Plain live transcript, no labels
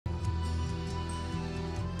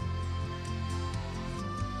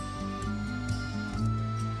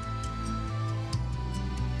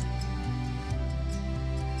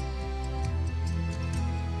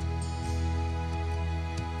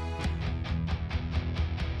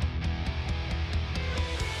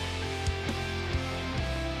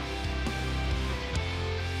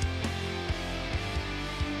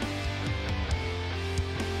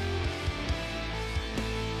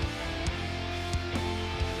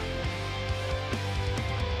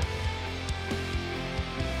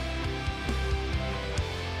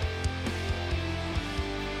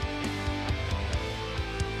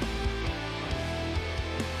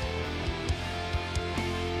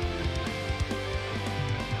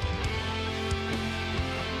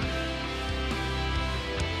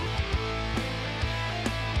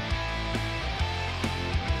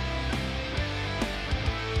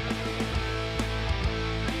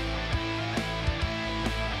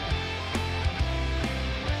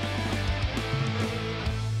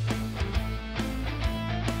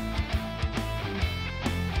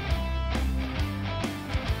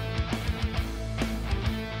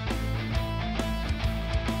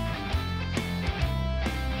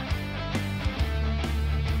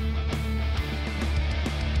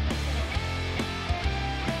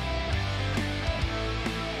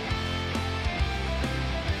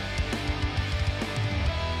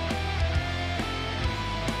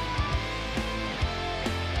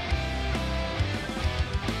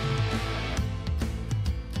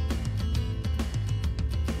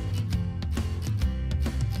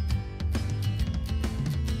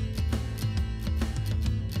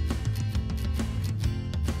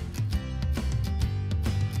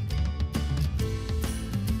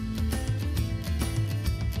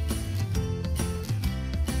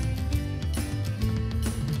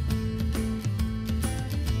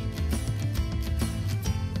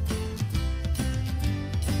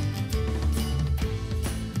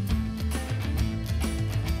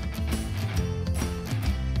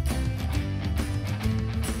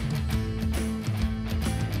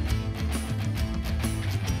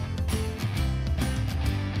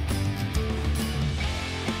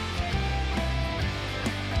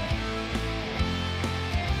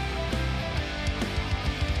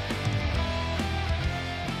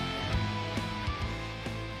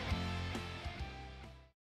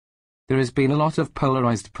There has been a lot of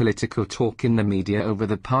polarized political talk in the media over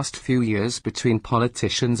the past few years between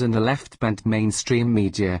politicians and the left-bent mainstream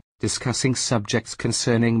media, discussing subjects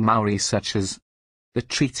concerning Maori such as the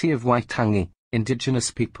Treaty of Waitangi,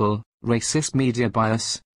 Indigenous people, racist media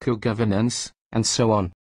bias, co-governance, and so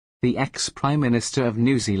on. The ex-Prime Minister of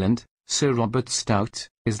New Zealand, Sir Robert Stout,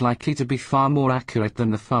 is likely to be far more accurate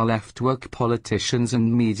than the far-left woke politicians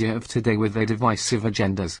and media of today with their divisive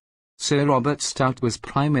agendas. Sir Robert Stout was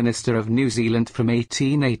Prime Minister of New Zealand from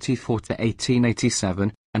 1884 to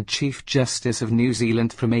 1887, and Chief Justice of New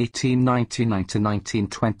Zealand from 1899 to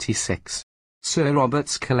 1926. Sir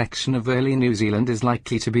Robert's collection of early New Zealand is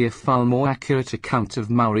likely to be a far more accurate account of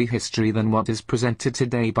Maori history than what is presented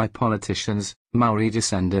today by politicians, Maori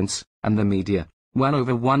descendants, and the media, well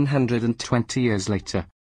over 120 years later.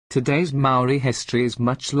 Today's Maori history is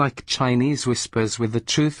much like Chinese whispers, with the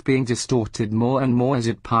truth being distorted more and more as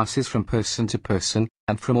it passes from person to person,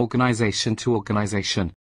 and from organization to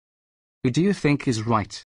organization. Who do you think is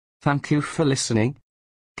right? Thank you for listening.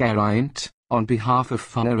 Geraint, on behalf of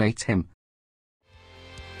Whanarate him.